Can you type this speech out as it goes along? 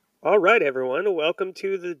All right, everyone. Welcome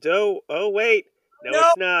to the dough. Oh, wait. No, No.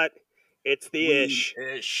 it's not. It's the ish.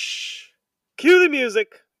 Ish. Cue the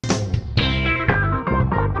music.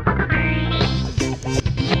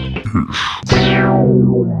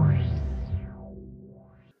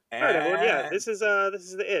 All right, everyone. Yeah, this is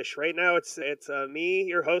the ish. Right now, it's me,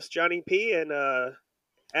 your host Johnny P, and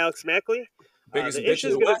Alex Mackley. Biggest The ish bitch in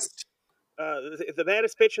is the gonna West. the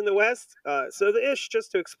baddest bitch in the West. So the ish,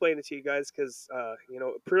 just to explain it to you guys, because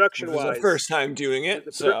production This is our wise, first time doing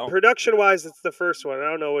it, so production wise, it's the first one. I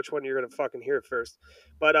don't know which one you're gonna fucking hear first,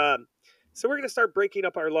 but so we're gonna start breaking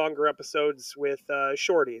up our longer episodes with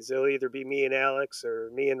shorties. It'll either be me and Alex,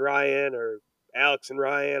 or me and Ryan, or Alex and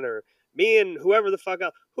Ryan, or me and whoever the fuck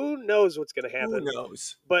else. Who knows what's gonna who happen?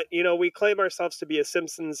 knows? But we claim ourselves to be a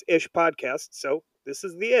Simpsons-ish podcast, so this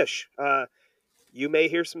is the ish. You may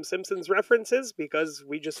hear some Simpsons references because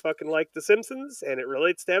we just fucking like The Simpsons and it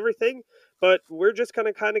relates to everything. But we're just going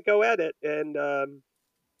to kind of go at it and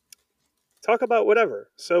talk about whatever.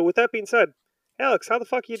 So, with that being said, Alex, how the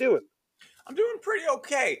fuck you doing? I'm doing pretty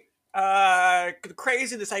okay.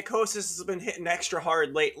 Crazy, the psychosis has been hitting extra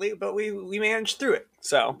hard lately, but we managed through it.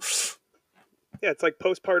 So, Yeah, it's like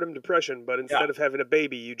postpartum depression, but instead Yeah. of having a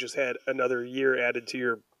baby, you just had another year added to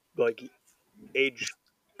your age.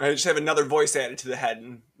 I just have another voice added to the head,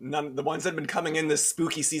 and the ones that have been coming in this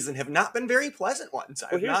spooky season have not been very pleasant ones.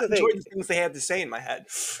 I've Here's not the enjoyed thing. the things they had to say in my head.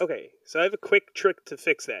 Okay, so I have a quick trick to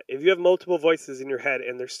fix that. If you have multiple voices in your head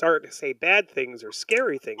and they're starting to say bad things or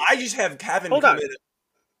scary things, I just have Kevin Hold come on. in.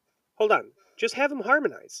 hold on, just have them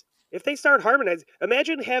harmonize. If they start harmonizing,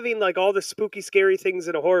 imagine having like all the spooky, scary things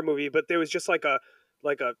in a horror movie, but there was just like a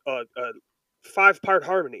 5-part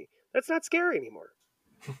harmony. That's not scary anymore.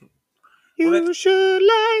 You should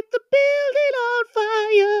light the building on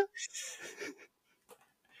fire.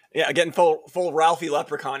 Yeah, getting full Ralphie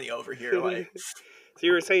Leprechaun over here. Like, So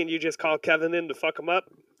you were saying you just called Kevin in to fuck him up?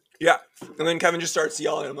 yeah. And then Kevin just starts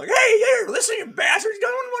yelling. I'm like, hey, listen, you bastards. I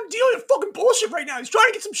don't want to deal with fucking bullshit right now. He's trying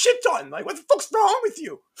to get some shit done. Like, what the fuck's wrong with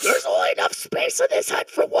you? There's only enough space in this head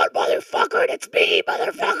for one motherfucker, and it's me,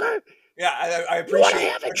 motherfucker. Yeah, I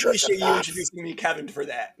appreciate you introducing me, Kevin, for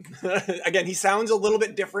that. Again, he sounds a little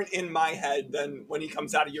bit different in my head than when he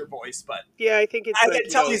comes out of your voice, but Yeah, I think it's I like,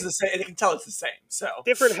 can tell he's the same. I can tell it's the same. So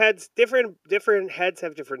different heads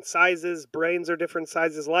have different sizes. Brains are different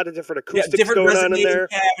sizes. A lot of different acoustics different going on in there.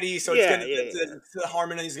 cavity, so Yeah, the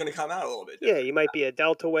harmony is gonna come out a little bit Yeah, different. you might be a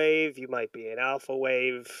delta wave. You might be an alpha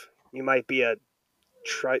wave. You might be a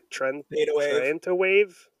Theta wave, Trenta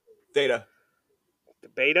wave. theta.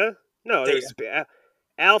 Beta? No, Theta. there's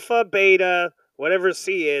alpha, beta, whatever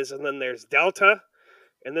C is, and then there's delta,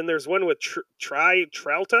 and then there's one with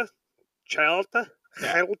Tralta. I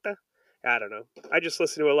don't know. I just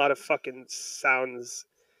listen to a lot of fucking sounds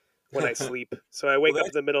when I sleep. So I wake up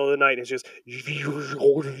in the middle of the night and it's just.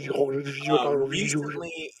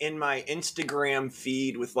 Recently, in my Instagram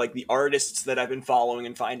feed with like the artists that I've been following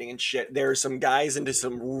and finding and shit, there are some guys into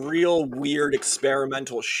some real weird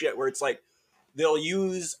experimental shit where it's like they'll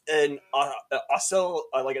use an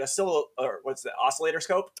oscillator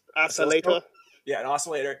scope? Oscillator. Yeah, an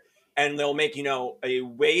oscillator, and they'll make a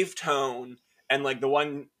wave tone, and like the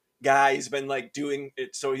one guy's been like doing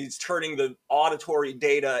it, so he's turning the auditory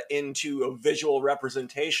data into a visual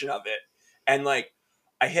representation of it, and like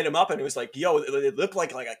I hit him up and it was like, yo, it looked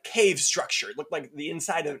like a cave structure. It looked like the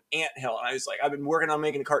inside of an anthill. And I was like, I've been working on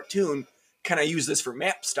making a cartoon. Can I use this for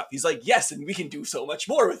map stuff? He's like, yes, and we can do so much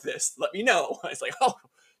more with this. Let me know. I was like, oh,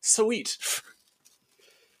 sweet.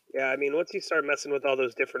 Yeah, I mean, once you start messing with all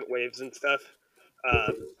those different waves and stuff,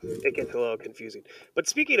 it gets a little confusing. But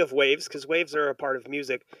speaking of waves, because waves are a part of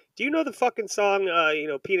music, do you know the fucking song,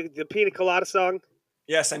 the Pina Colada song?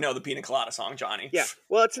 Yes, I know the Pina Colada song, Johnny. Yeah,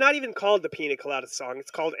 well, it's not even called the Pina Colada song. It's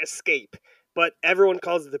called Escape. But everyone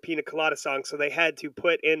calls it the Pina Colada song, so they had to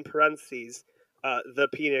put in parentheses the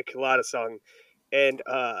Pina Colada song. And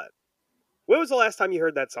when was the last time you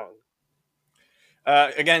heard that song?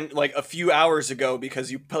 Again, like a few hours ago,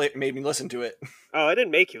 because you made me listen to it. Oh, I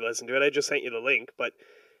didn't make you listen to it. I just sent you the link. But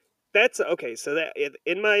that's okay. So that,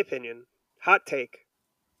 in my opinion, hot take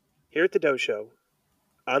here at the Doe Show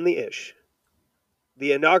on the Ish,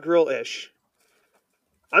 the inaugural Ish.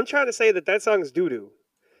 I'm trying to say that song's doo doo.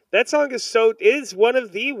 That song is one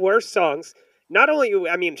of the worst songs. Not only,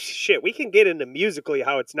 I mean, shit, we can get into musically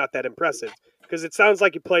how it's not that impressive because it sounds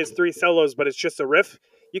like he plays 3 solos, but it's just a riff.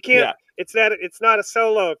 You can't. Yeah. It's not a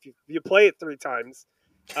solo if you play it 3 times.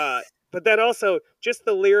 But then also just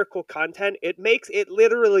the lyrical content. It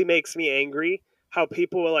literally makes me angry how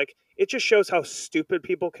people are like. It just shows how stupid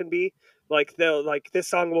people can be. Like they'll like this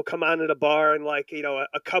song will come on at a bar and like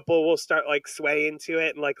a couple will start like swaying to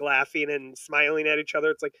it and like laughing and smiling at each other.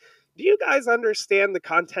 It's like, do you guys understand the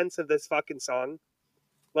contents of this fucking song?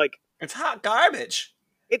 Like It's hot garbage.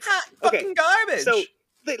 it's Hot okay. fucking garbage. So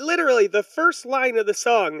literally the first line of the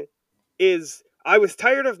song is "I was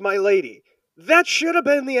tired of my lady." That should have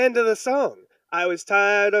been the end of the song. I was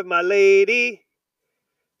tired of my lady,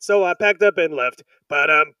 so I packed up and left.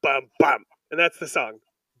 Ba-dum bum bum, and that's the song.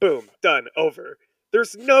 Boom, done, over.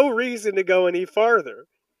 There's no reason to go any farther.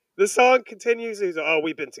 The song continues. He's, oh,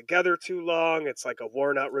 we've been together too long. It's like a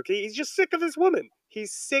worn out rookie. He's just sick of his woman.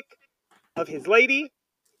 He's sick of his lady.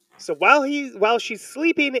 So while she's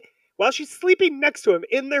sleeping next to him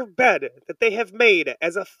in their bed that they have made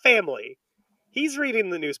as a family, he's reading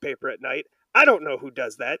the newspaper at night. I don't know who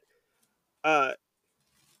does that.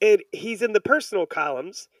 And he's in the personal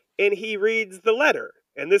columns and he reads the letter.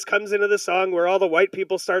 And this comes into the song where all the white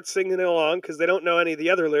people start singing along because they don't know any of the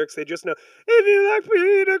other lyrics. They just know, if you like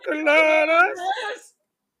pina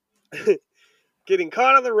coladas. Getting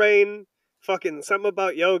caught in the rain, fucking something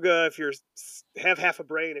about yoga if you're have half a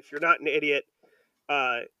brain, if you're not an idiot.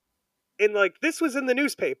 And like this was in the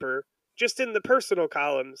newspaper, just in the personal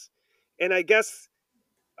columns. And I guess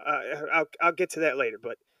I'll get to that later.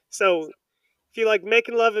 But so if you like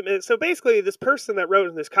making love, so basically this person that wrote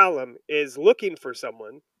in this column is looking for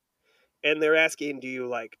someone, and they're asking, do you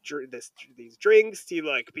like these drinks? Do you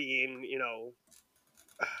like being,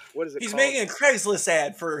 what is it He's called? making a Craigslist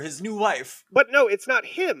ad for his new wife. But no, it's not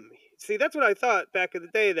him. See, that's what I thought back in the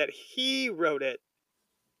day, that he wrote it.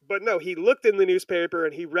 But no, he looked in the newspaper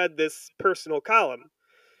and he read this personal column.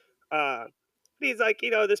 He's like,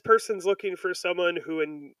 this person's looking for someone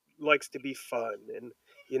who likes to be fun and,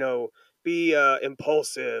 be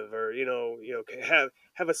impulsive, or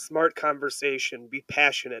have a smart conversation, be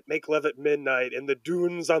passionate, make love at midnight in the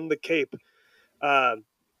dunes on the Cape, and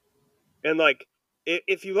like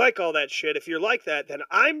if you like all that shit, if you're like that, then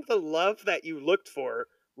I'm the love that you looked for.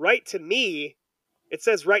 Write to me. It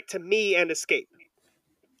says write to me and escape,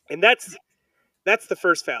 and that's the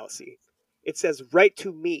first fallacy. It says write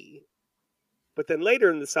to me, but then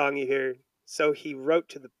later in the song you hear, so he wrote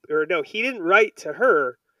to he didn't write to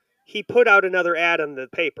her. He put out another ad on the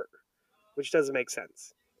paper, which doesn't make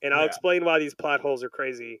sense. And I'll explain why these plot holes are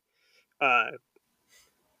crazy.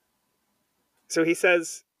 So he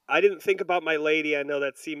says, I didn't think about my lady. I know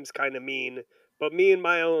that seems kind of mean, but me and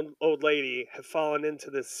my own old lady have fallen into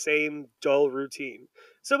this same dull routine.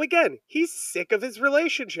 So again, he's sick of his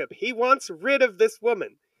relationship. He wants rid of this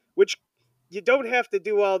woman, which you don't have to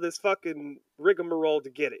do all this fucking rigmarole to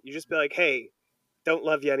get it. You just be like, hey, don't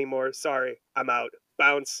love you anymore. Sorry, I'm out.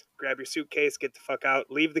 Bounce, grab your suitcase, get the fuck out,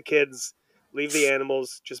 leave the kids, leave the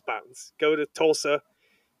animals, just bounce. Go to Tulsa,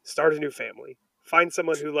 start a new family. Find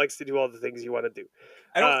someone who likes to do all the things you want to do.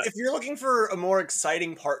 If you're looking for a more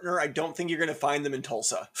exciting partner, I don't think you're going to find them in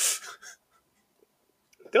Tulsa.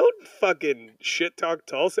 Don't fucking shit talk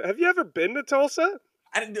Tulsa. Have you ever been to Tulsa?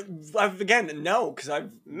 No, because I've...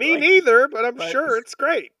 Me neither, but I'm sure it's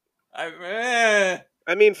great.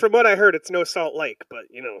 I mean, from what I heard, it's no Salt Lake, but,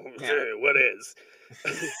 what is?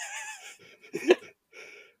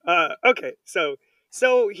 Okay, so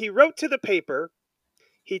he wrote to the paper.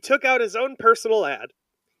 He took out his own personal ad.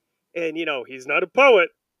 And, he's not a poet,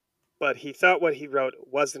 but he thought what he wrote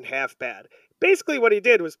wasn't half bad. Basically, what he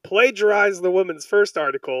did was plagiarize the woman's first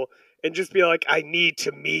article and just be like, I need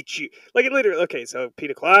to meet you. Like, it literally, okay, so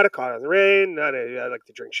pina colada, caught in the rain, I like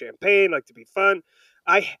to drink champagne, like to be fun.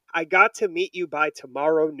 I got to meet you by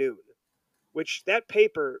tomorrow noon, which that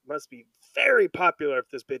paper must be very popular if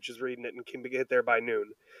this bitch is reading it and can get there by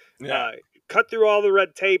noon. Yeah. Cut through all the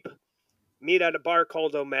red tape, meet at a bar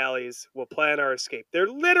called O'Malley's, we'll plan our escape. They're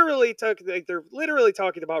literally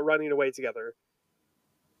talking about running away together.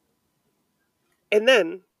 And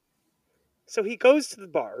then, so he goes to the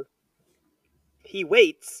bar, he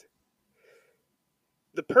waits,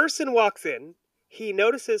 the person walks in, he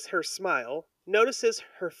notices her smile, notices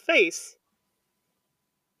her face.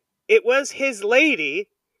 It was his lady,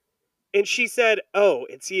 and she said, oh,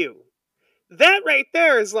 it's you. That right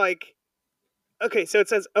there is like, okay, so it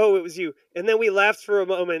says, oh, it was you. And then we laughed for a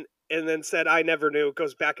moment and then said, I never knew. It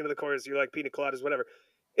goes back into the chorus. You're like, pina coladas, whatever.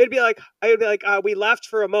 I would be like, we laughed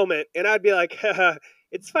for a moment. And I'd be like, haha,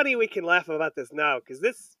 it's funny we can laugh about this now because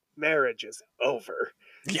this marriage is over.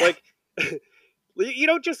 Yeah. Like, you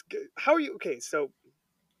don't just, how are you? Okay, so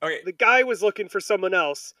the guy was looking for someone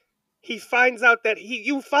else. He finds out that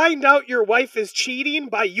you find out your wife is cheating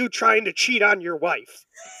by you trying to cheat on your wife.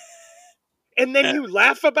 And then you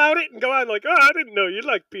laugh about it and go on like, oh, I didn't know you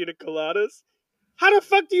like pina coladas. How the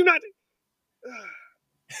fuck do you not?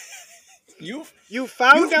 You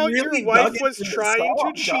found you've out your really dug wife was into this trying to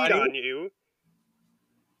song, cheat Johnny. on you.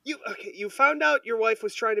 You found out your wife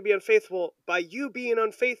was trying to be unfaithful by you being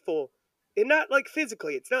unfaithful, and not like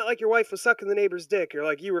physically. It's not like your wife was sucking the neighbor's dick or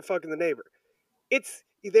like you were fucking the neighbor. It's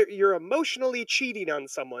either you're emotionally cheating on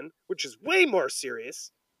someone, which is way more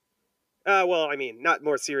serious. Well, I mean, not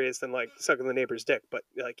more serious than like sucking the neighbor's dick, but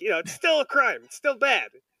like, it's still a crime. It's still bad.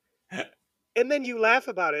 And then you laugh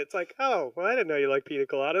about it. It's like, oh, well, I didn't know you like pina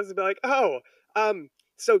coladas. And be like, oh,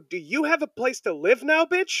 so do you have a place to live now,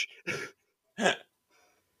 bitch? And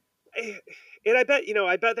I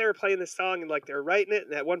bet they were playing this song and like they were writing it.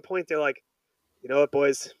 And at one point they're like, you know what,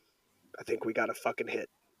 boys? I think we got a fucking hit.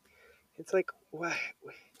 It's like, what?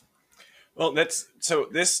 Well, this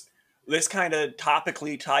kind of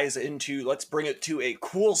topically ties into, let's bring it to a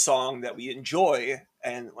cool song that we enjoy,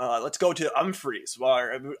 and let's go to Umphreys. Well,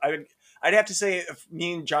 I'd have to say if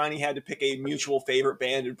me and Johnny had to pick a mutual favorite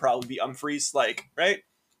band, it'd probably be Umphreys, like, right?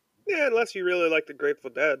 Yeah, unless you really like the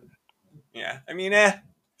Grateful Dead. Yeah, I mean, I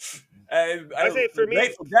say for me,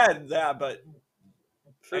 Grateful Dead, yeah, but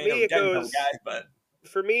for I ain't me no it Dead metal goes. guy, but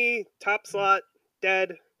For me, top slot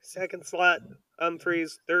Dead, second slot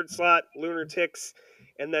Umphreys, third slot Lunatics,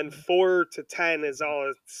 and then 4 to 10 is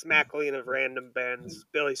all a smackling of random bands.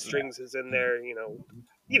 Billy yeah, Strings is in there. You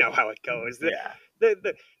know how it goes. yeah.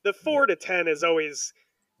 The 4 to 10 is always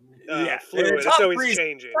Yeah, fluid. It's always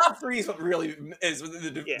changing. Top three is what really is Yeah,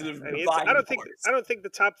 the I mean, dividing force. I don't think the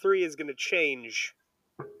top 3 is going to change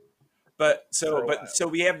But for a while. so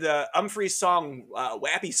we have the Umphreys song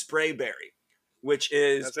 "Wappy Sprayberry," which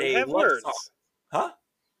is Doesn't a have love song, words. huh?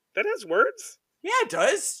 That has words. Yeah, it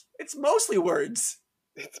does. It's mostly words.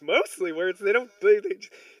 It's mostly words. They don't. I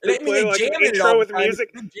They mean, play they like an jam it intro all the with time. music.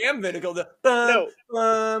 They jam it. They go the bum No.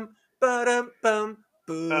 bum ba-dum bum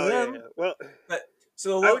Oh yeah. boom. Well, But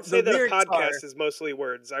so I would say the that a lyrics are, podcast is mostly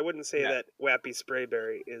words. I wouldn't say yeah, that Wappy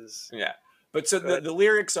Sprayberry is. yeah. But so Go ahead. the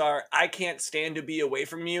lyrics are, I can't stand to be away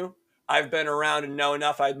from you. I've been around and know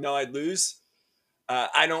enough. I'd know I'd lose.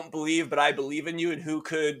 I don't believe, but I believe in you, and who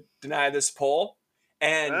could deny this poll?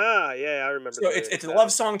 And Yeah, I remember so the lyrics it's a now.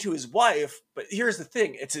 love song to his wife, but here's the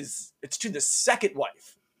thing: it's to the second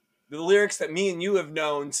wife. The lyrics that me and you have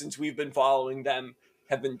known since we've been following them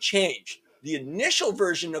have been changed. The initial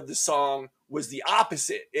version of the song was the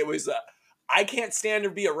opposite. It was I can't stand to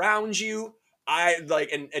be around you. I like,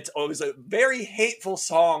 and it was a very hateful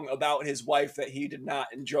song about his wife that he did not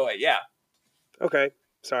enjoy. Yeah. Okay,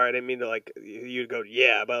 sorry, I didn't mean to like you to go.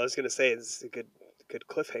 Yeah, but I was gonna say it's a good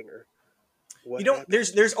cliffhanger. What You don't. happened?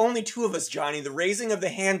 There's only two of us, Johnny. The raising of the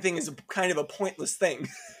hand thing is kind of a pointless thing.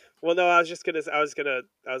 Well, no, I was gonna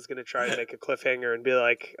try and make a cliffhanger and be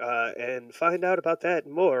like, and find out about that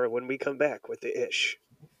and more when we come back with the ish.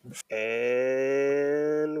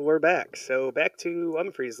 And we're back. So back to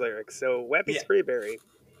Umphreys lyrics. So Wappy Yeah. Sprayberry.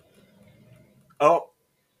 Oh,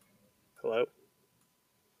 Hello?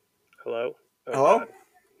 Hello? Oh hello. god.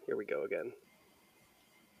 Here we go again.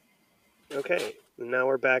 Okay. Now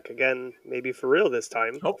we're back again, maybe for real this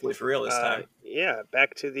time. Hopefully for real this time. Yeah,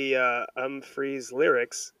 back to the Umphreys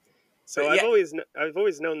lyrics. So But yeah, I've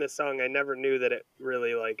always known this song. I never knew that it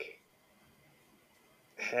really like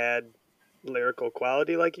had lyrical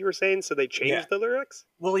quality, like you were saying. So they changed yeah. the lyrics.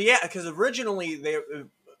 Well, yeah, because originally the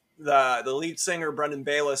lead singer Brendan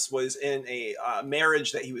Bayliss was in a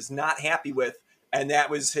marriage that he was not happy with, and that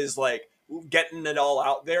was his like getting it all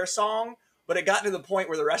out there song. But it got to the point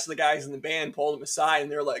where the rest of the guys in the band pulled him aside,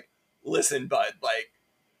 and they're like, "Listen, bud, like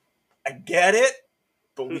I get it,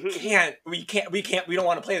 but we don't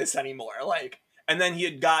want to play this anymore." Like, and then he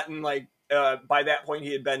had gotten like by that point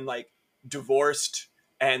he had been like divorced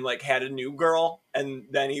and like had a new girl, and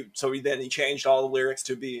then he changed all the lyrics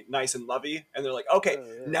to be nice and lovey, and they're like, okay, Oh,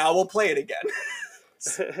 yeah. now we'll play it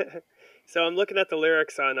again. So I'm looking at the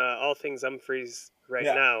lyrics on All Things Umphreys right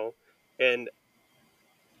Yeah. now, and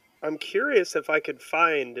I'm curious if I could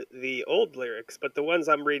find the old lyrics, but the ones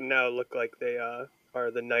I'm reading now look like they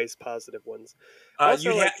are the nice, positive ones.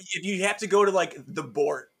 Also, You have to go to like the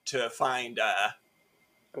board to find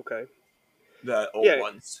okay, the old yeah,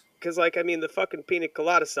 ones. because like I mean, the fucking Pina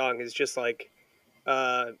Colada song is just like,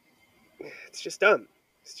 uh, it's just dumb.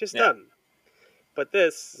 It's just dumb. But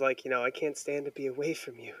this, like, I can't stand to be away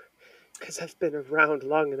from you, because I've been around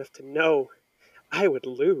long enough to know I would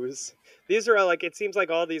lose. These are all like, it seems like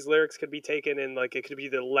all these lyrics could be taken in like it could be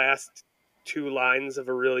the last 2 lines of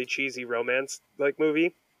a really cheesy romance like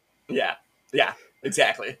movie. Yeah,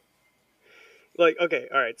 exactly. Like, okay,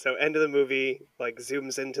 all right, so end of the movie, like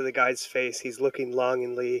zooms into the guy's face. He's looking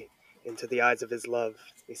longingly into the eyes of his love.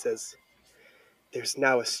 He says, "There's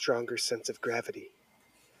now a stronger sense of gravity,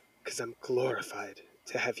 because I'm glorified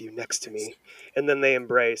to have you next to me. And then they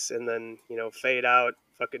embrace, and then, fade out,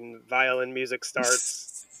 fucking violin music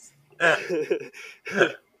starts.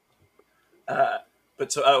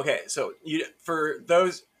 But so okay, so for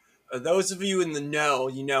those of you in the know,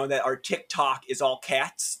 you know that our TikTok is all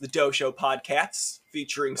cats, the Dojo Podcats,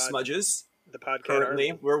 featuring Smudges. The podcast Currently,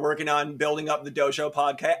 army. we're working on building up the Dojo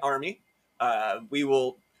Podcast army. We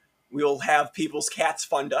will have people's cats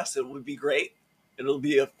fund us. It will be great. It'll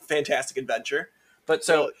be a fantastic adventure. But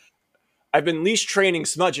so I've been leash training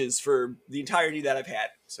Smudges for the entirety that I've had.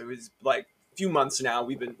 So it's like a few months now.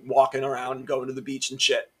 We've been walking around, going to the beach and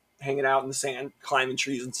shit, hanging out in the sand, climbing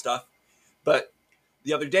trees and stuff. But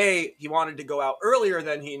the other day, he wanted to go out earlier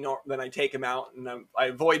than I take him out, and I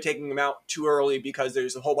avoid taking him out too early because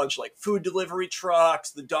there's a whole bunch of like food delivery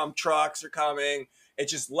trucks, the dump trucks are coming.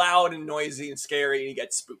 It's just loud and noisy and scary, and he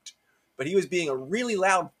gets spooked. But he was being a really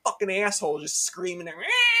loud fucking asshole, just screaming.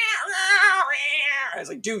 I was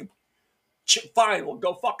like, dude, fine, we'll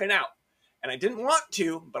go fucking out. And I didn't want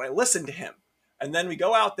to, but I listened to him. And then we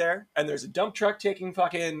go out there, and there's a dump truck taking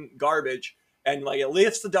fucking garbage, and like it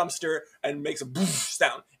lifts the dumpster and makes a boof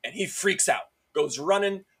sound, and he freaks out, goes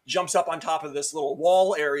running, jumps up on top of this little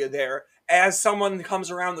wall area there as someone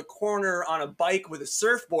comes around the corner on a bike with a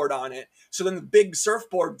surfboard on it. So then the big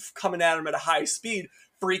surfboard coming at him at a high speed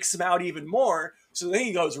freaks him out even more. So then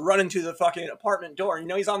he goes running to the fucking apartment door.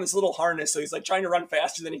 He's on this little harness, so he's like trying to run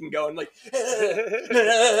faster than he can go, and like,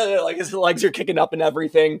 like his legs are kicking up and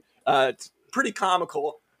everything. It's pretty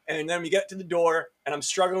comical. And then we get to the door, and I'm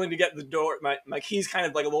struggling to get the door. My key's kind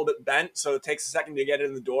of like a little bit bent, so it takes a second to get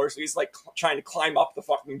in the door. So he's like trying to climb up the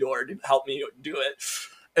fucking door to help me do it.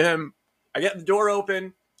 And I get the door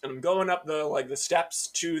open, and I'm going up the steps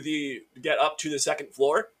to get up to the second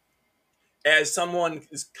floor. As someone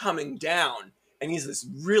is coming down, and he's this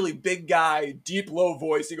really big guy, deep low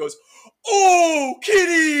voice. He goes, "Oh,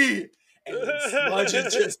 kitty!" And then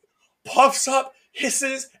Smudges just puffs up,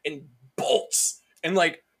 hisses, and bolts. And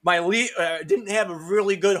like my didn't have a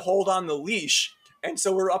really good hold on the leash, and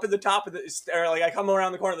so we're up at the top of the stair. Like I come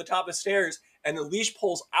around the corner of the top of the stairs, and the leash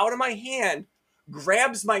pulls out of my hand,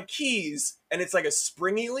 grabs my keys, and it's like a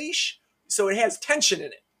springy leash, so it has tension in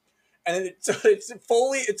it. And it's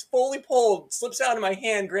fully pulled, slips out of my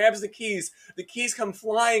hand, grabs the keys. The keys come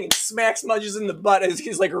flying and smacks Smudges in the butt as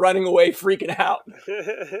he's like running away, freaking out.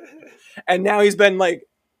 And now he's been like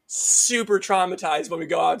super traumatized when we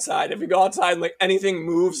go outside. If we go outside and like anything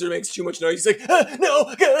moves or makes too much noise, he's like,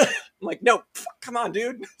 no. I'm like, no, come on,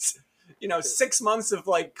 dude. 6 months of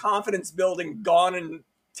like confidence building gone in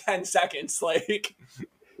 10 seconds. Like,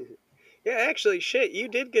 yeah, actually, shit, you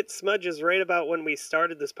did get Smudges right about when we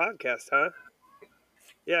started this podcast, huh?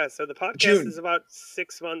 Yeah, so the podcast June. is about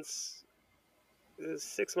 6 months.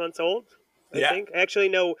 6 months old, I think. Actually,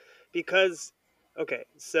 no, because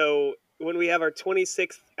so when we have our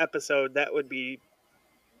 26th episode, that would be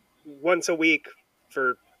once a week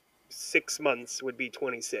for 6 months would be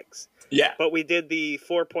 26. Yeah. But we did the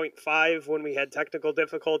 4.5 when we had technical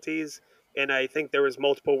difficulties, and I think there was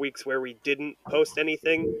multiple weeks where we didn't post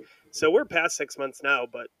anything. So we're past 6 months now,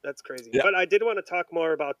 but that's crazy. Yeah. But I did want to talk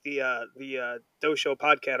more about the Dojo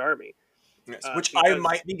Podcast Army. Yes, which I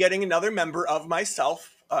might be getting another member of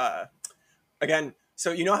myself. Again,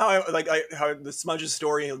 so you know how how the Smudges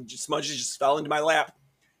story, Smudges just fell into my lap.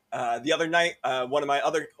 The other night, one of my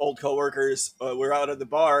other old coworkers, we're out at the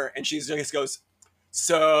bar, and she just goes,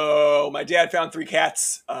 "So my dad found 3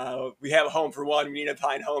 cats. We have a home for one. We need to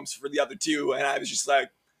find homes for the other 2." And I was just like,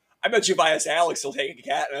 "I bet you if I asked Alex, he'll take a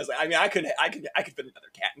cat." And I was like, "I mean, I could fit another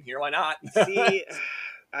cat in here. Why not?" See,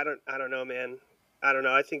 I don't know, man. I don't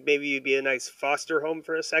know. I think maybe you'd be a nice foster home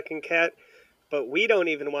for a second cat, but we don't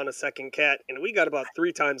even want a second cat, and we got about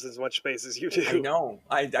 3 times as much space as you do. I know.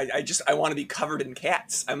 I want to be covered in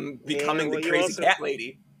cats. I'm becoming the crazy cat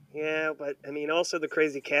lady. Yeah, but I mean, also the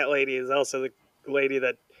crazy cat lady is also the lady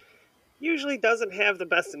that usually doesn't have the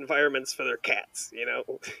best environments for their cats.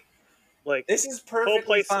 Like this is perfectly whole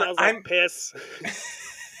place fine. Smells like piss.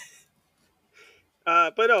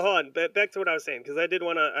 But no, hold on. Back to what I was saying, because I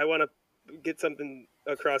want to get something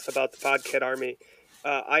across about the Podcast Army.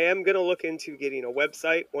 I am going to look into getting a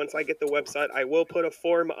website. Once I get the website, I will put a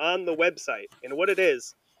form on the website. And what it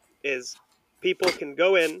is people can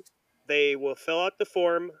go in, they will fill out the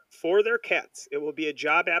form for their cats. It will be a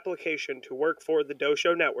job application to work for the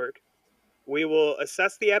Dojo Network. We will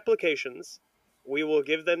assess the applications. We will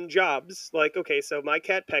give them jobs. Like, okay, so my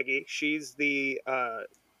cat Peggy, she's the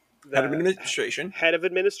head of administration. Head of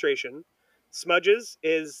administration. Smudges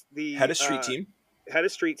is the head of street team. Head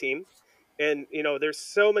of street team. And, there's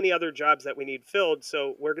so many other jobs that we need filled.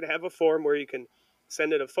 So we're going to have a form where you can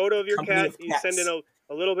send in a photo of your cat. You send in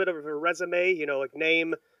a little bit of a resume, you know, like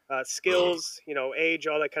name, skills, you know, age,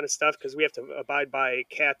 all that kind of stuff, because we have to abide by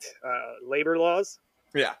cat labor laws.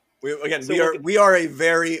 Yeah. So we'll get, We are a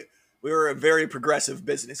very progressive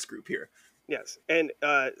business group here. yes, and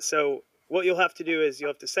so what you'll have to do is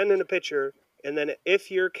you'll have to send in a picture, and then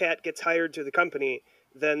if your cat gets hired to the company,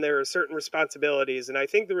 then there are certain responsibilities, and I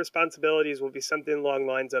think the responsibilities will be something along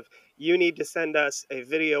the lines of you need to send us a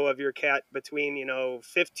video of your cat between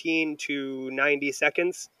 15 to 90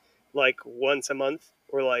 seconds, like once a month,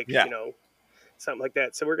 or like Yeah. something like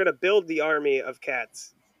that. So we're gonna build the army of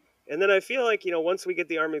cats. And then I feel like, once we get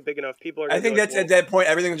the army big enough, people are I going to be think like, that's at that point,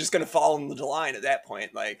 everything's just going to fall in the line at that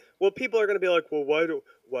point. Like, well, people are going to be like, well, why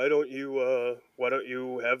don't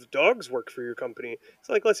you have dogs work for your company? It's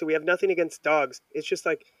like, listen, we have nothing against dogs. It's just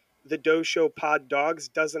like the Doe Show Pod Dogs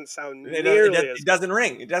doesn't sound nearly as it good. doesn't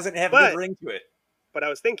ring. It doesn't have a good ring to it. But I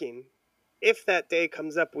was thinking, if that day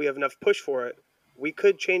comes up, we have enough push for it, we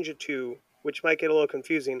could change it to, which might get a little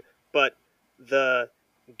confusing, but the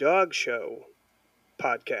Dog Show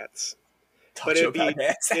Podcasts. But it'd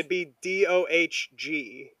be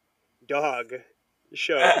DOHG, Dog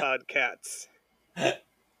Show Podcasts.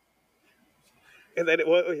 And then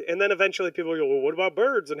eventually people will go, well, what about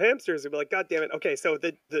birds and hamsters? They'll be like, God damn it. Okay, so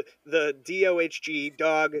the DOHG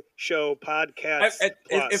Dog Show Podcast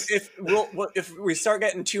plus. If we start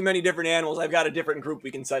getting too many different animals, I've got a different group we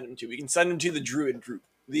can send them to. We can send them to the Druid group.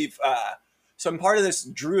 So I'm part of this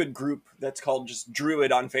Druid group that's called just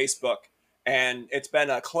Druid on Facebook. And it's been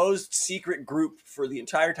a closed secret group for the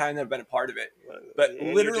entire time that I've been a part of it. But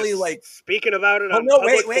and literally, like, speaking about it.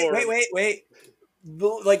 Wait.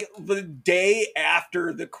 Like the day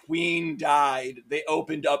after the Queen died, they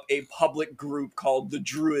opened up a public group called the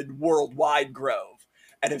Druid Worldwide Grove,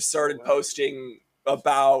 and have started posting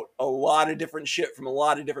about a lot of different shit from a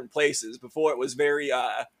lot of different places. Before it was very,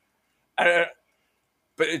 but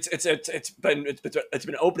it's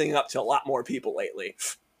been opening up to a lot more people lately.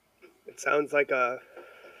 It sounds like they're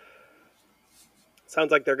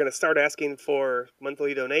going to start asking for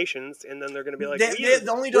monthly donations, and then they're going to be like,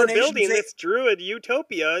 we're building this Druid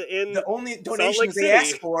utopia in the only Salt Lake donations City. they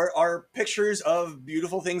ask for are pictures of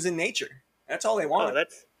beautiful things in nature. That's all they want. Oh,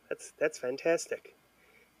 that's fantastic.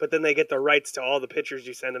 But then they get the rights to all the pictures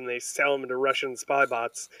you send them. They sell them to Russian spy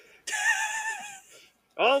bots.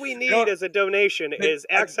 All we need as a donation is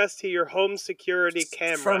access to your home security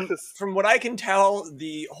cameras. From what I can tell,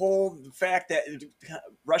 the whole fact that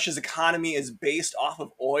Russia's economy is based off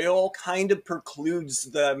of oil kind of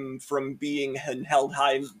precludes them from being held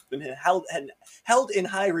in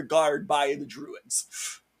high regard by the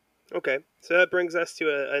Druids. Okay, so that brings us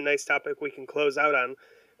to a nice topic we can close out on,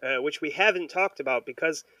 which we haven't talked about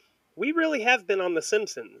because we really have been on The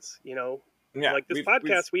Simpsons, Yeah, like this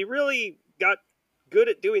podcast, we really got good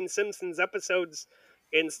at doing Simpsons episodes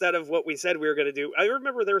instead of what we said we were going to do. I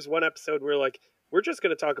remember there was one episode where we're just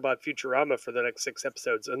going to talk about Futurama for the next 6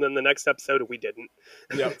 episodes, and then the next episode we didn't.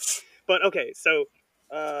 Yeah. But okay, so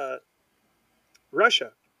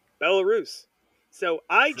Russia, Belarus. So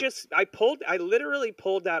I literally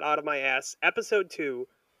pulled that out of my ass. Episode 2,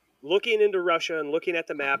 looking into Russia and looking at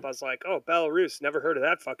the map, I was like, oh, Belarus, never heard of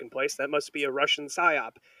that fucking place. That must be a Russian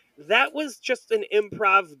psyop. That was just an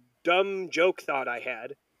improv dumb joke thought I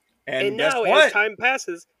had. And now, as time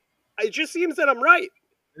passes, it just seems that I'm right.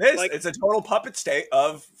 It is. It's a total puppet state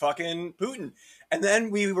of fucking Putin. And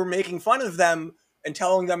then we were making fun of them and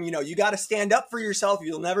telling them, you got to stand up for yourself.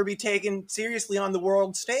 You'll never be taken seriously on the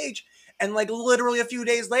world stage. And literally a few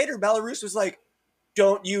days later, Belarus was like,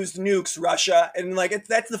 don't use nukes, Russia. And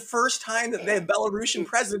that's the first time that the Belarusian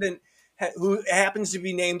president, who happens to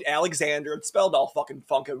be named Alexander, it's spelled all fucking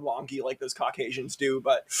funky wonky like those Caucasians do,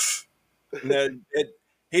 but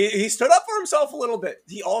he stood up for himself a little bit.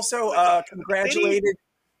 He also congratulated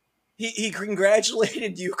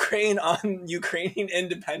Ukraine on Ukrainian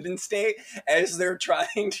Independence Day as they're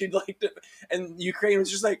trying to and Ukraine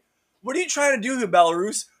was just like, what are you trying to do here,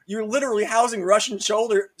 Belarus? You're literally housing Russian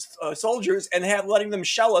soldiers and letting them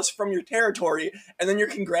shell us from your territory, and then you're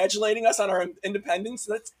congratulating us on our independence?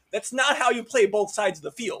 That's not how you play both sides of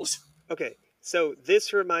the field. Okay, so this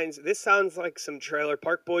sounds like some Trailer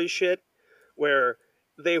Park Boys shit, where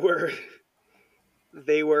they were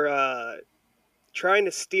trying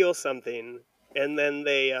to steal something, and then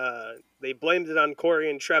they blamed it on Corey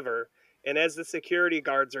and Trevor, and as the security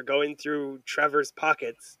guards are going through Trevor's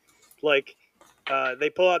pockets, they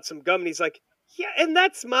pull out some gum, and he's like, yeah, and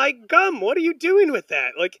that's my gum. What are you doing with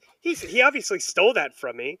that? He obviously stole that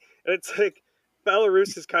from me. And it's like,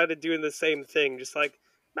 Belarus is kind of doing the same thing. Just like,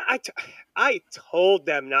 I told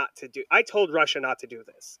them not to do. I told Russia not to do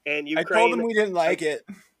this. And Ukraine, I told them we didn't like it.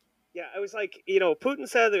 Yeah, I was like, Putin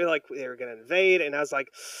said they were going to invade, and I was like,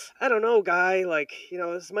 I don't know, guy, like,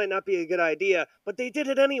 this might not be a good idea, but they did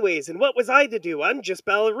it anyways, and what was I to do? I'm just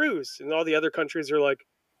Belarus, and all the other countries are like,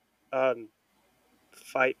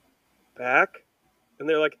 fight back, and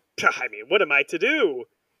they're like, I mean, what am I to do?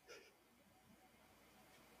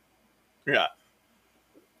 Yeah.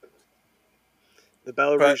 The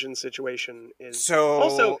Belarusian situation is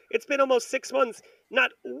also. So It's been almost 6 months.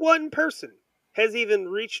 Not one person has even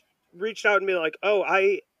reached out and been like, "Oh,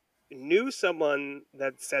 I knew someone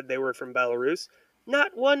that said they were from Belarus."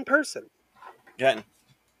 Not one person. again,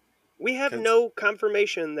 We have 'cause no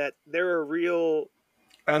confirmation that there are real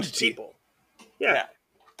entity. people. Yeah, Yeah.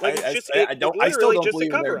 like it's just I don't. I still literally don't just a believe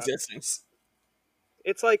in their cover up. existence.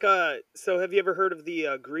 It's like So have you ever heard of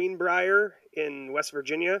the Greenbrier in West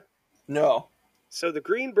Virginia? No. So the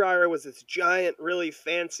Greenbrier was this giant, really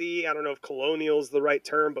fancy, I don't know if colonial is the right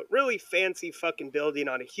term, but really fancy fucking building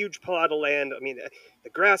on a huge plot of land. I mean, the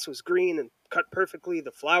grass was green and cut perfectly.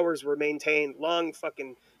 The flowers were maintained. Long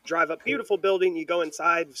fucking drive up, beautiful building. You go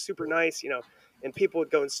inside, super nice, and people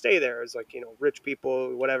would go and stay there as like, rich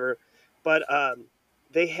people, whatever. But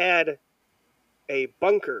they had a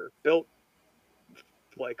bunker built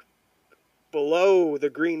like below the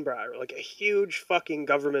Greenbrier, like a huge fucking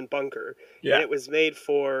government bunker. Yeah. And it was made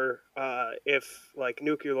for if like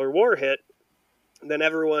nuclear war hit, then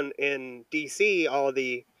everyone in DC, all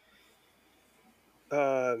the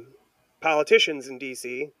uh, politicians in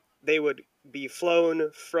DC, they would be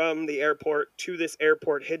flown from the airport to this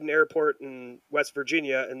airport, hidden airport in West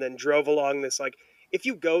Virginia, and then drove along this like. If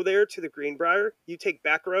you go there to the Greenbrier, you take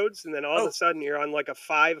back roads, and then all of a sudden you're on like a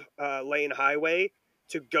 5 lane highway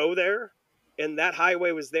to go there. And that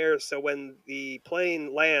highway was there, so when the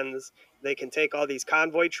plane lands, they can take all these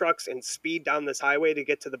convoy trucks and speed down this highway to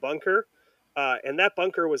get to the bunker. And that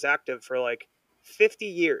bunker was active for like 50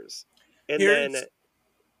 years. And then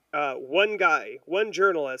Here's one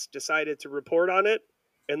journalist decided to report on it,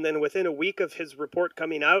 and then within a week of his report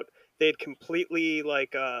coming out, they'd completely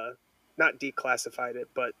like not declassified it,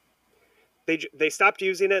 but they stopped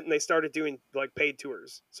using it and they started doing like paid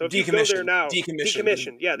tours. So if you go there now,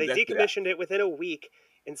 decommissioned, yeah, they decommissioned it within a week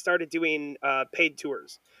and started doing paid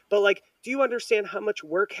tours. But like, do you understand how much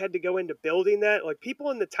work had to go into building that? Like,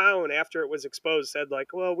 people in the town after it was exposed said like,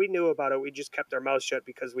 well, we knew about it, we just kept our mouths shut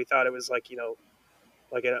because we thought it was like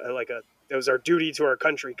like a it was our duty to our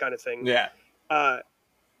country kind of thing. yeah.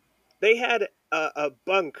 They had a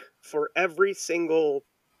bunk for every single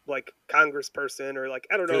like congressperson or like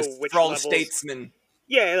I don't know which for all levels. the statesmen.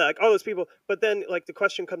 Yeah, like all those people. But then like the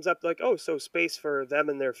question comes up like, oh, so space for them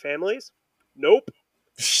and their families? Nope.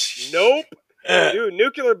 Nope. Dude,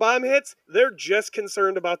 nuclear bomb hits, they're just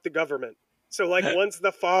concerned about the government. So like once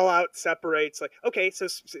the fallout separates, like, okay, so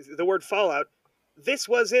the word fallout, this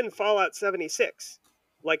was in Fallout 76.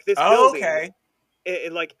 Like this building. Okay.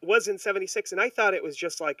 It like was in 76, and I thought it was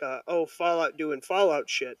just like Fallout doing Fallout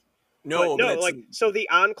shit. No, but no, like so the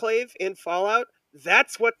Enclave in Fallout,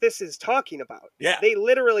 that's what this is talking about. Yeah. They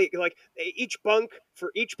literally like each bunk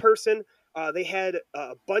for each person, they had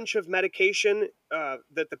a bunch of medication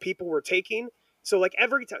that the people were taking. So like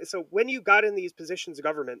every time, so when you got in these positions of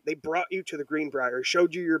government, they brought you to the Greenbrier,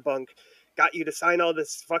 showed you your bunk, got you to sign all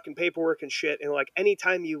this fucking paperwork and shit, and like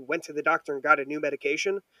anytime you went to the doctor and got a new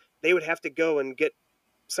medication, they would have to go and get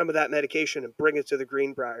some of that medication and bring it to the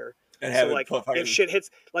Greenbrier. And so like if shit hits,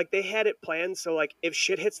 like they had it planned. So like if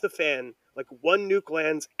shit hits the fan, like one nuke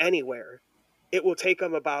lands anywhere, it will take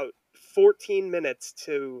them about 14 minutes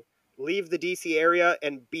to leave the DC area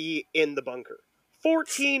and be in the bunker.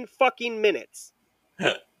 14 fucking minutes.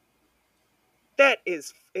 That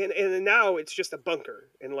is, and now it's just a bunker,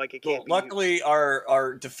 and like it can't. Luckily, used.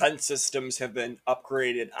 our defense systems have been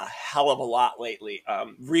upgraded a hell of a lot lately.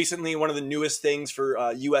 Recently, one of the newest things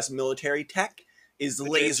for U.S. military tech is the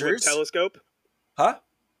lasers. James Webb telescope. Huh?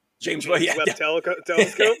 James Webb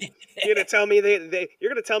telescope. You're gonna tell me you're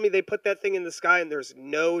gonna tell me they put that thing in the sky and there's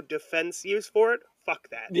no defense use for it?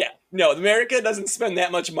 Fuck that. Yeah, no, America doesn't spend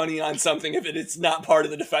that much money on something if it's not part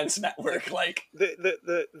of the defense network. Like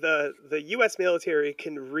the U.S. military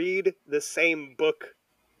can read the same book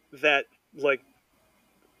that like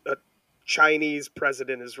a Chinese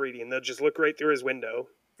president is reading. They'll just look right through his window.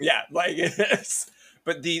 Yeah, like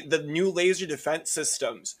but the new laser defense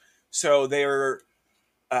systems. So they're,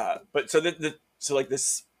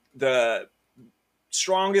 the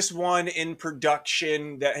strongest one in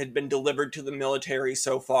production that had been delivered to the military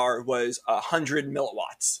so far was 100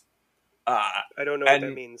 milliwatts. I don't know what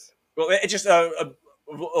that means. Well, it's just a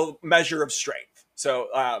measure of strength. So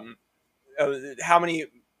how many?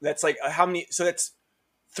 That's like how many? So that's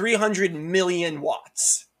 300 million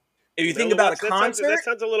watts. if you think about a concert, that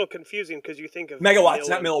sounds a little confusing because you think of megawatts,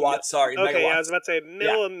 not milliwatts. Sorry, okay, megawatts. Yeah, I was about to say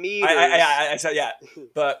millimeters. I said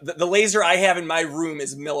but the laser I have in my room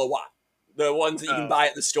is milliwatt. The ones that you can buy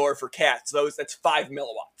at the store for cats, that's 5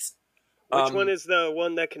 milliwatts. Which one is the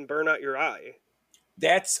one that can burn out your eye?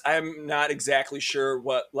 I'm not exactly sure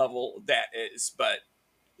what level that is, but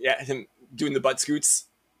yeah, him doing the butt scoots.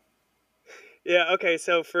 Yeah, okay,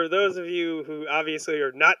 so for those of you who obviously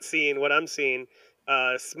are not seeing what I'm seeing,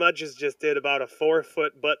 Smudges just did about a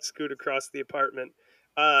 4-foot butt scoot across the apartment.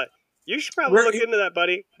 You should probably look into that,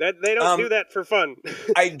 buddy. They don't do that for fun.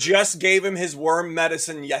 I just gave him his worm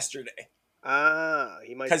medicine yesterday.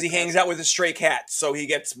 He might, because he hangs out with a stray cat, so he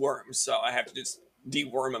gets worms. So I have to just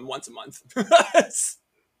deworm him once a month.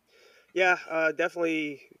 Yeah,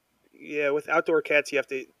 definitely. Yeah, with outdoor cats, you have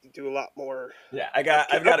to do a lot more. Yeah, I've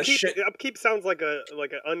got a shit. Upkeep sounds like an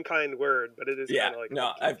unkind word, but it is. Yeah, kind of like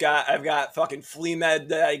no, I've got fucking flea med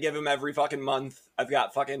that I give him every fucking month. I've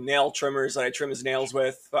got fucking nail trimmers that I trim his nails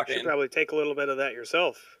with. Fucking. You should probably take a little bit of that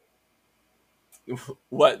yourself.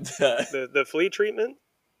 What the flea treatment?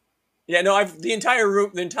 Yeah, no, the entire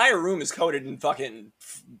room is coated in fucking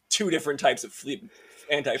 2 different types of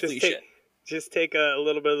anti-flea shit. Just take a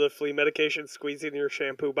little bit of the flea medication, squeeze it in your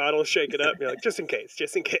shampoo bottle, shake it up, and you're like, just in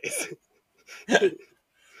case.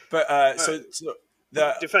 But so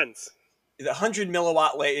the defense, the 100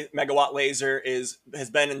 megawatt laser has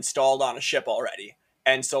been installed on a ship already,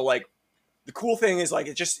 and so like the cool thing is like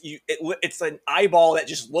it's an eyeball that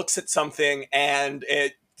just looks at something and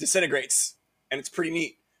it disintegrates, and it's pretty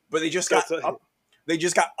neat. But they just got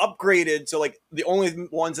upgraded. So like the only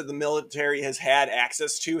ones that the military has had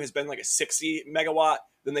access to has been like a 60 megawatt.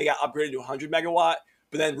 Then they got upgraded to 100 megawatt.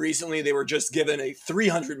 But then recently they were just given a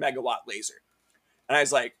 300 megawatt laser. And I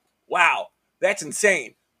was like, wow, that's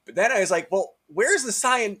insane. But then I was like, well, where's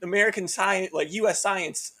the American science, like U.S.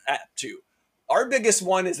 science at to? Our biggest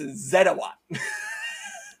one is a zettawatt.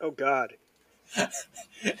 Oh God.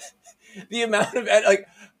 The amount of like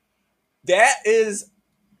that is.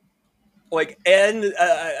 Like, and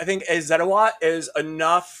I think a zettawatt is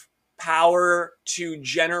enough power to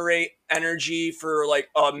generate energy for like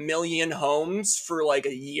 1 million homes for like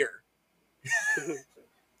a year.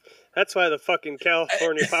 That's why the fucking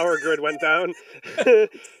California power grid went down.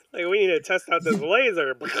 Like, we need to test out this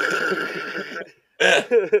laser.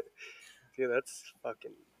 Yeah, that's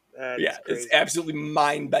fucking. It's absolutely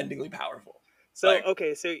mind-bendingly powerful. So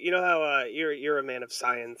okay, so you know how you're a man of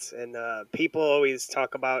science, and people always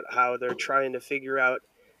talk about how they're trying to figure out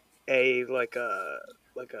a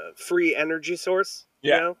free energy source.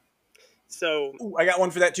 Yeah. You know? So I got one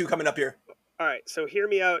for that too coming up here. All right, so hear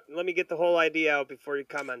me out. Let me get the whole idea out before you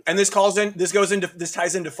comment. And this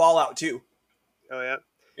ties into Fallout too. Oh yeah.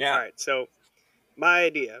 Yeah. All right, so my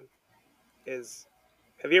idea is.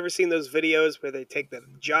 Have you ever seen those videos where they take the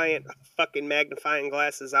giant fucking magnifying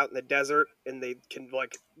glasses out in the desert and they can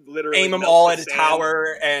like literally aim them all at a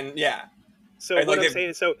tower and yeah. So and what I'm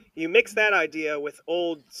saying is, so you mix that idea with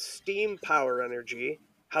old steam power energy,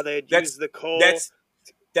 how they use the coal.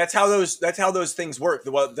 That's how those things work.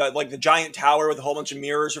 The giant tower with a whole bunch of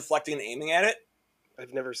mirrors reflecting and aiming at it.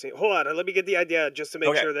 I've never seen. Hold on, let me get the idea just to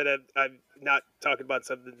make sure that I'm not talking about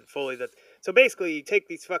something fully. So basically, you take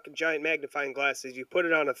these fucking giant magnifying glasses, you put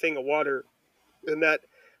it on a thing of water, and that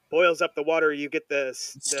boils up the water. You get the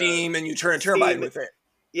steam, and you turn a turbine with it.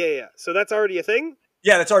 Yeah. So that's already a thing.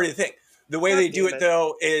 Yeah, that's already a thing. The way they do it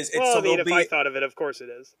though is it's well, I mean, if I thought of it, of course it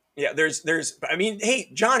is. Yeah, there's. I mean, hey,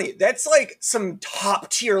 Johnny, that's like some top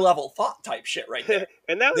tier level thought type shit right there.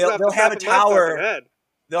 And that was they'll have a tower.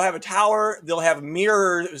 They'll have a tower. They'll have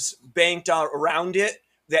mirrors banked out around it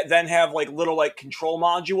that then have like little like control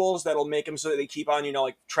modules that'll make them so that they keep on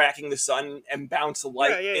like tracking the sun and bounce the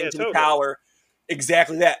light into the tower.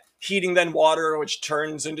 Exactly that. Heating then water, which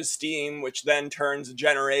turns into steam, which then turns a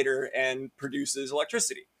generator and produces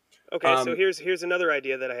electricity. Okay, so here's another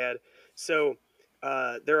idea that I had. So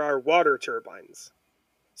there are water turbines.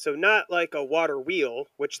 So not like a water wheel,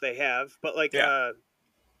 which they have, but like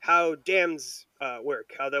how dams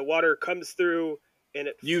work, how the water comes through and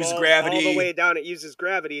it falls gravity all the way down. It uses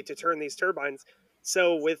gravity to turn these turbines.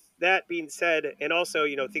 So with that being said, and also,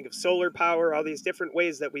 think of solar power, all these different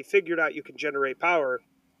ways that we figured out you can generate power.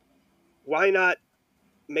 Why not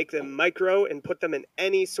make them micro and put them in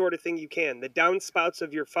any sort of thing you can? The downspouts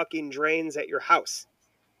of your fucking drains at your house,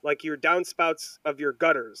 like your downspouts of your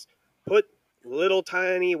gutters. Put little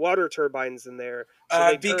tiny water turbines in there.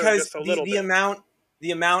 So because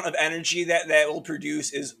the amount of energy that will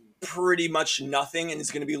produce is pretty much nothing, and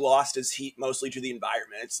it's going to be lost as heat mostly to the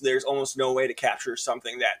environment. There's almost no way to capture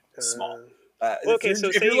something that small. Well, If okay, you're so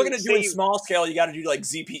if say you're looking you at say doing you small scale, you got to do like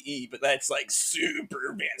ZPE, but that's like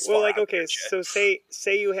super advanced well, far like out okay, there shit. so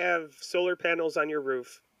say you have solar panels on your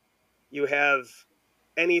roof, you have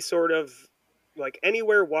any sort of like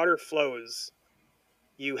anywhere water flows,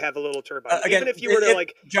 you have a little turbine. Again, Even if you were to if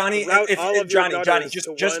like Johnny, route all if of your Johnny, gutters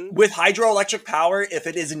to just one. with hydroelectric power, if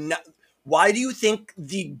it is not, why do you think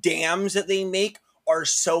the dams that they make are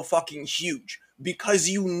so fucking huge? Because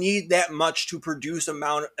you need that much to produce an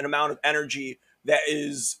amount of energy that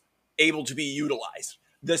is able to be utilized.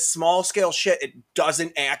 The small scale shit, it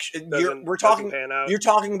doesn't actually. Doesn't pan out. You're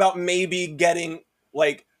talking about maybe getting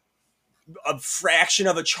like a fraction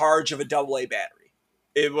of a charge of a AA battery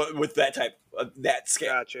with that type of that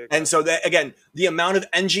scale. Gotcha. And so that again, the amount of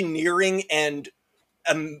engineering and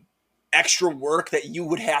extra work that you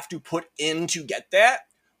would have to put in to get that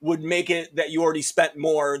would make it that you already spent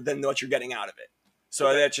more than what you're getting out of it. So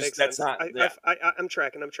Okay, that's makes that's sense. not yeah. I'm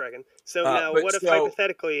tracking. I'm tracking. So now, But what if so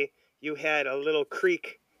hypothetically you had a little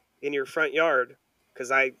creek in your front yard? Because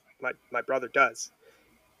my brother does.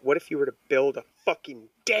 What if you were to build a fucking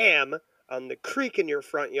dam on the creek in your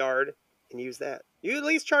front yard and use that? You at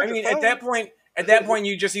least charge I a mean, phone. at that point,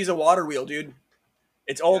 you just use a water wheel, dude.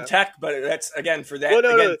 It's old Yeah. tech, but that's again for that Well,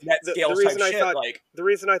 no, again no. for that The scale type reason I shit. thought Like, the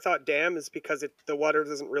reason I thought dam is because the water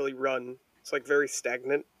doesn't really run. It's like very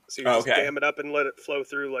stagnant. So you just okay, dam it up and let it flow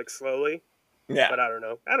through like slowly. yeah. But I don't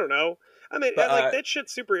know. I don't know. I mean, But like that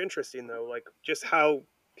shit's super interesting though. Like just how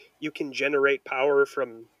you can generate power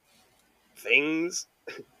from things.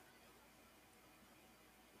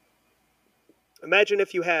 Imagine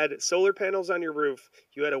if you had solar panels on your roof,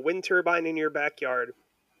 you had a wind turbine in your backyard,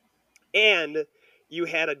 and you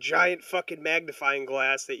had a giant fucking magnifying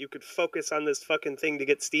glass that you could focus on this fucking thing to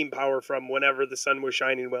get steam power from whenever the sun was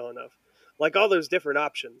shining well enough. Like all those different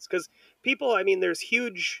options. Because people, I mean, there's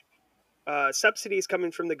huge subsidies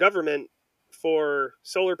coming from the government for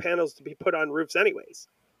solar panels to be put on roofs, anyways.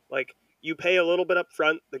 Like you pay a little bit up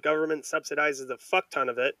front, the government subsidizes a fuck ton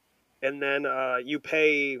of it, and then you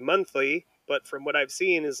pay monthly. But from what I've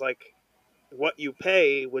seen, is like what you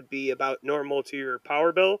pay would be about normal to your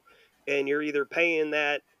power bill, and you're either paying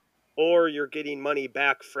that or you're getting money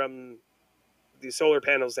back from the solar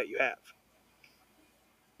panels that you have.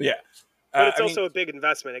 Yeah. But it's I mean, also a big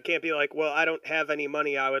investment. It can't be like, well, I don't have any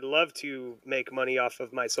money. I would love to make money off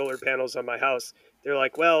of my solar panels on my house. They're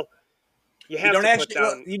like, well, you have to put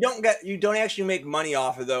down. you don't actually make money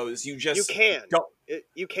off of those. You You just can. don't.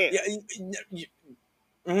 You can. Yeah.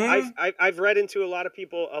 Mhm. I've read into a lot of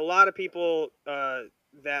people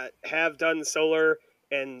that have done solar,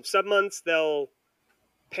 and some months they'll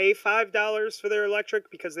pay $5 for their electric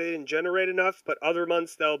because they didn't generate enough, but other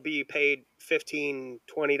months they'll be paid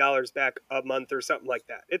 $15-20 back a month or something like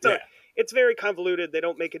that. Yeah. It's very convoluted. They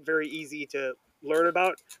don't make it very easy to learn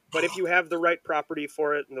about, but if you have the right property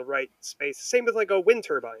for it and the right space, same with like a wind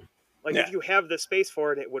turbine. Like Yeah. if you have the space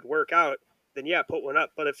for it and it would work out, then yeah, put one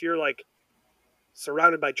up. But if you're like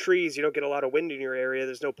surrounded by trees, you don't get a lot of wind in your area,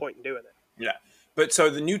 there's no point in doing it. Yeah. But so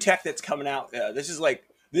the new tech that's coming out, this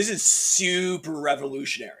is super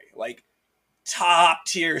revolutionary, like top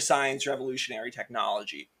tier science revolutionary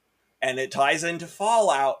technology, and it ties into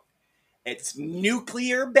Fallout. It's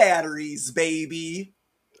nuclear batteries, baby.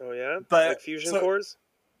 Oh yeah, But like fusion cores.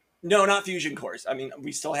 No, not fusion cores. I mean,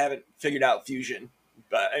 we still haven't figured out fusion,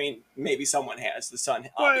 but I mean, maybe someone has. The sun.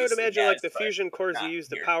 Well, I would obviously imagine has, like the fusion cores you use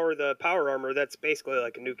to here. power the power armor. That's basically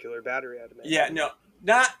like a nuclear battery. I'd imagine. Yeah, no,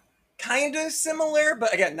 not kind of similar,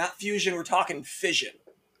 but again, not fusion. We're talking fission.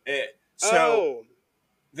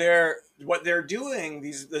 What they're doing.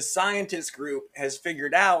 The scientist group has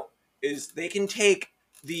figured out is they can take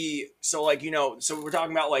so we're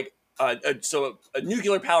talking about like a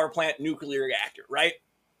nuclear power plant, nuclear reactor, right?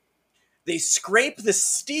 They scrape the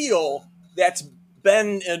steel that's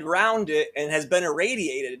been around it and has been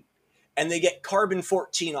irradiated, and they get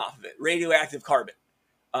carbon-14 off of it, radioactive carbon.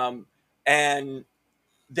 And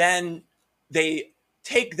then they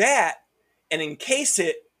take that and encase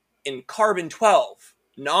it in carbon-12,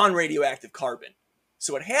 non-radioactive carbon.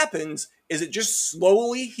 So what happens is it just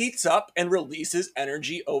slowly heats up and releases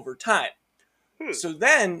energy over time. So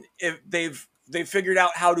then, if they've figured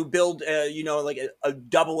out how to build, like a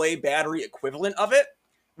AA battery equivalent of it,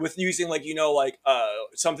 with using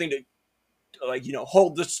something to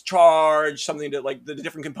hold this charge, something to like the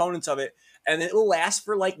different components of it, and it will last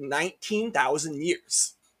for like 19,000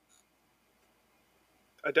 years.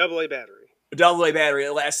 A AA battery. A AA battery,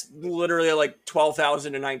 it lasts literally like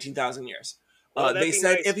 12,000 to 19,000 years. They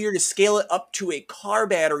said nice. If you were to scale it up to a car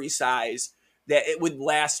battery size, that it would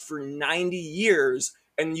last for 90 years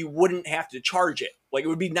and you wouldn't have to charge it. Like it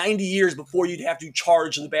would be 90 years before you'd have to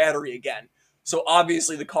charge the battery again. So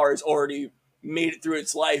obviously the car has already made it through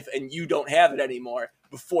its life and you don't have it anymore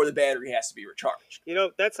before the battery has to be recharged. You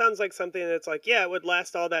know, that sounds like something that's like, yeah, it would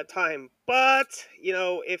last all that time. But, you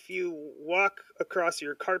know, if you walk across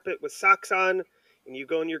your carpet with socks on and you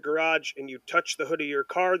go in your garage and you touch the hood of your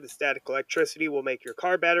car, the static electricity will make your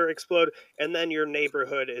car battery explode, and then your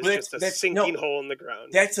neighborhood is just a sinking hole in the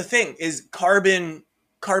ground. That's the thing, is carbon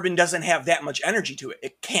doesn't have that much energy to it.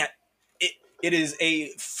 It can't it is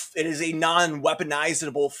a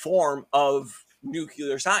non-weaponizable form of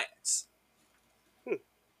nuclear science.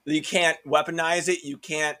 You can't weaponize it. You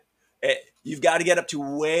can't. You've got to get up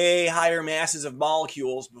to way higher masses of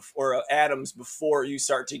molecules or atoms before you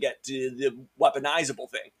start to get to the weaponizable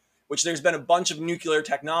thing. Which there's been a bunch of nuclear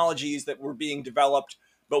technologies that were being developed,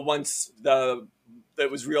 but once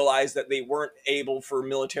it was realized that they weren't able for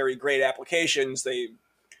military grade applications, they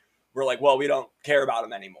were like, well, we don't care about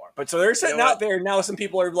them anymore. But so they're sitting out there now. Some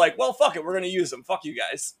people are like, well, fuck it, we're going to use them. Fuck you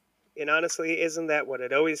guys. And honestly, isn't that what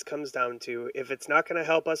it always comes down to? If it's not going to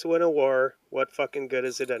help us win a war, what fucking good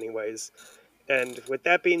is it anyways? And with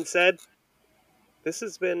that being said, this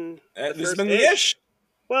has been the ish.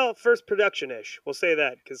 Well, first production-ish. We'll say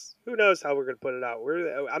that, because who knows how we're going to put it out.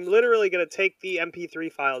 I'm literally going to take the MP3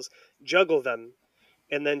 files, juggle them,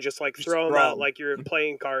 and then just throw them out like you're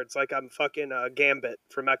playing cards, like I'm fucking Gambit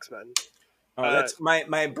from X-Men. Oh, that's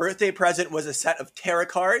my birthday present was a set of tarot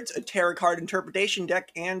cards, a tarot card interpretation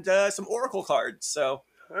deck, and some oracle cards. So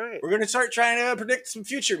all right, we're gonna start trying to predict some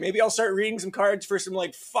future. Maybe I'll start reading some cards for some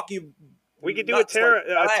fuck you. We could do a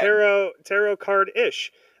tarot card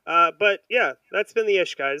ish. But yeah, that's been the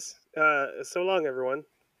ish, guys. So long, everyone.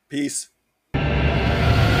 Peace.